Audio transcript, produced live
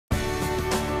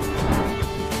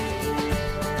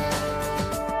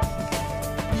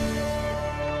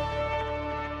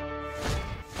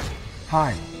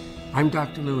Hi, I'm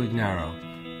Dr. Lou Ignarro,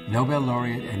 Nobel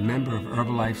laureate and member of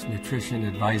Herbalife's Nutrition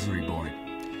Advisory Board.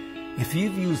 If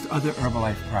you've used other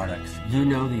Herbalife products, you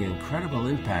know the incredible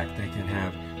impact they can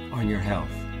have on your health.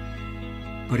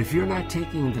 But if you're not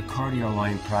taking the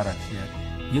Cardioline products yet,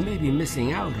 you may be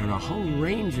missing out on a whole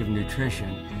range of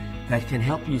nutrition that can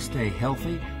help you stay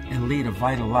healthy and lead a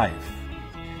vital life.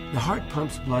 The heart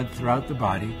pumps blood throughout the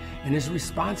body and is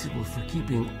responsible for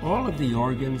keeping all of the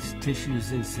organs,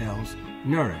 tissues, and cells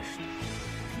nourished.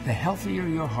 The healthier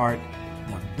your heart,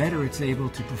 the better it's able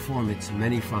to perform its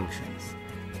many functions.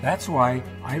 That's why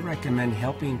I recommend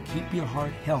helping keep your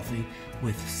heart healthy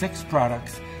with 6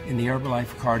 products in the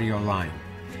Herbalife Cardio line: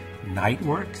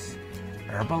 Niteworks,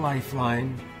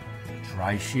 Herbalifeline,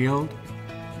 Tri-Shield,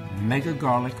 Mega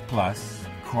Garlic Plus,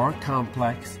 Core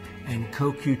Complex, and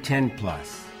CoQ10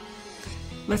 Plus.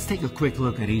 Let's take a quick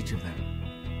look at each of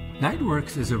them.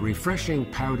 Niteworks is a refreshing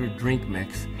powdered drink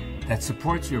mix that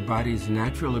supports your body's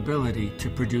natural ability to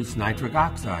produce nitric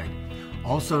oxide,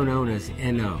 also known as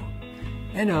NO.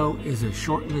 NO is a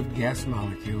short-lived gas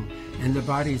molecule and the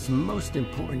body's most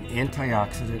important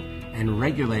antioxidant and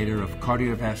regulator of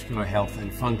cardiovascular health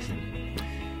and function.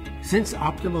 Since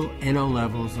optimal NO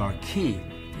levels are key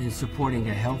in supporting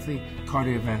a healthy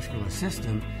cardiovascular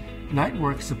system,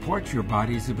 Niteworks supports your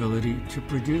body's ability to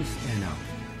produce NO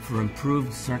for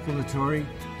improved circulatory,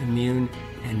 immune,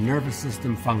 and nervous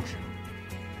system function.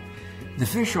 The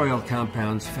fish oil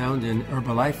compounds found in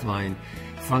Herbalifeline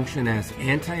function as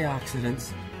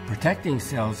antioxidants, protecting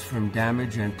cells from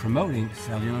damage and promoting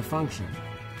cellular function.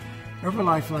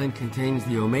 Herbalifeline contains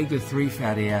the omega-3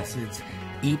 fatty acids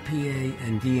EPA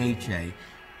and DHA,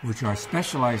 which are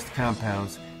specialized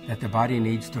compounds that the body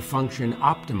needs to function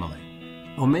optimally.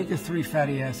 Omega-3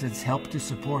 fatty acids help to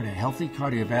support a healthy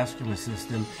cardiovascular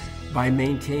system by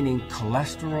maintaining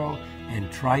cholesterol and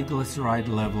triglyceride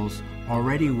levels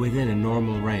already within a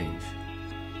normal range.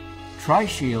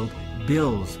 Tri-Shield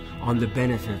builds on the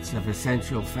benefits of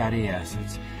essential fatty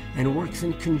acids and works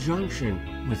in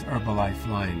conjunction with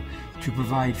Herbalifeline to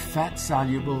provide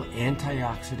fat-soluble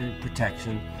antioxidant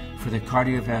protection for the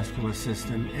cardiovascular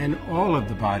system and all of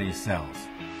the body's cells.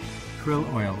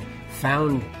 Krill oil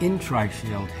found in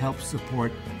Tri-Shield helps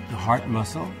support the heart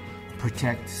muscle,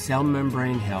 protect cell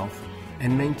membrane health,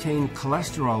 and maintain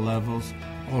cholesterol levels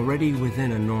already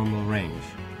within a normal range.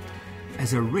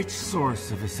 As a rich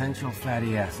source of essential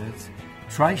fatty acids,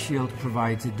 Tri-Shield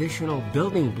provides additional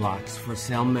building blocks for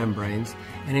cell membranes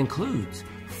and includes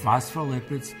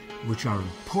phospholipids, which are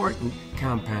important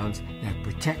compounds that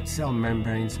protect cell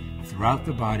membranes throughout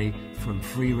the body from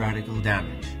free radical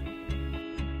damage.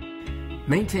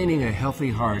 Maintaining a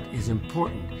healthy heart is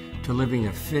important to living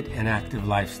a fit and active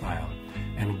lifestyle,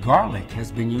 and garlic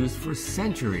has been used for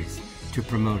centuries to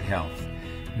promote health.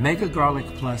 Mega Garlic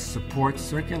Plus supports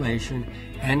circulation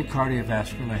and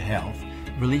cardiovascular health,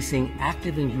 releasing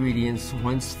active ingredients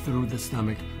once through the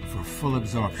stomach for full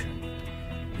absorption.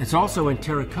 It's also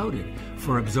enteric-coated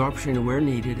for absorption where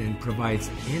needed and provides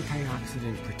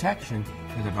antioxidant protection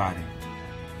for the body.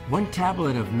 1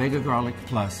 tablet of Mega Garlic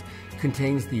Plus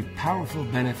contains the powerful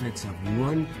benefits of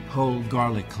 1 whole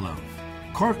garlic clove.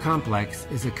 Core Complex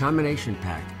is a combination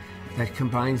pack that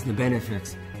combines the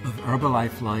benefits of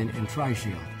Herbalifeline and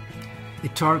Tri-Shield.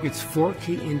 It targets 4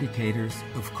 key indicators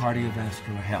of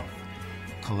cardiovascular health: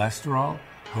 cholesterol,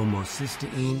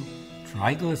 homocysteine,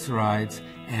 triglycerides,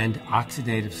 and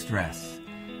oxidative stress.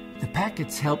 The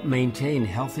packets help maintain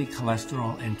healthy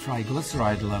cholesterol and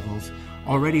triglyceride levels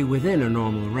already within a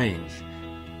normal range,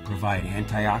 provide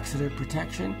antioxidant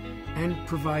protection, and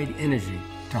provide energy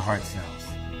to heart cells.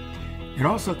 It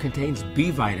also contains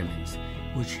B vitamins,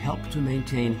 which help to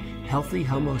maintain healthy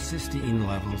homocysteine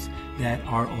levels that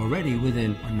are already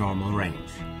within a normal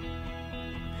range.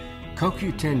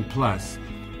 CoQ10 Plus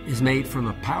is made from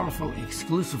a powerful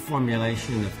exclusive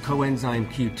formulation of coenzyme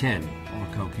Q10, or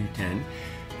CoQ10,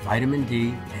 vitamin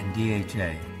D, and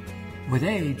DHA. With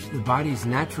age, the body's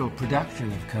natural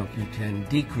production of CoQ10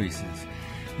 decreases,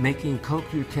 making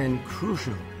CoQ10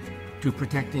 crucial to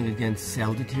protecting against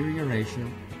cell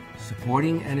deterioration,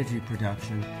 supporting energy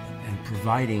production, and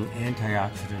providing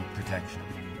antioxidant protection.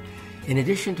 In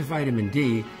addition to vitamin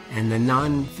D and the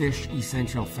non-fish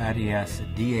essential fatty acid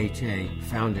DHA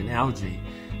found in algae,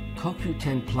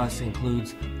 CoQ10 Plus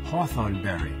includes hawthorn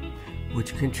berry,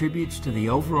 which contributes to the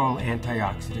overall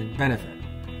antioxidant benefit.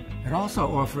 It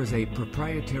also offers a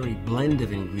proprietary blend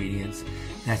of ingredients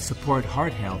that support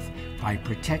heart health by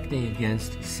protecting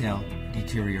against cell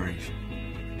deterioration.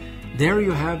 There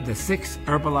you have the 6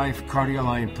 Herbalife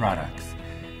Cardioline products.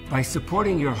 By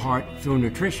supporting your heart through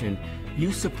nutrition,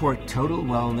 you support total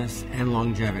wellness and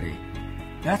longevity.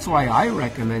 That's why I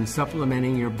recommend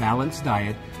supplementing your balanced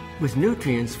diet with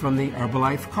nutrients from the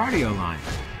Herbalife Cardio line.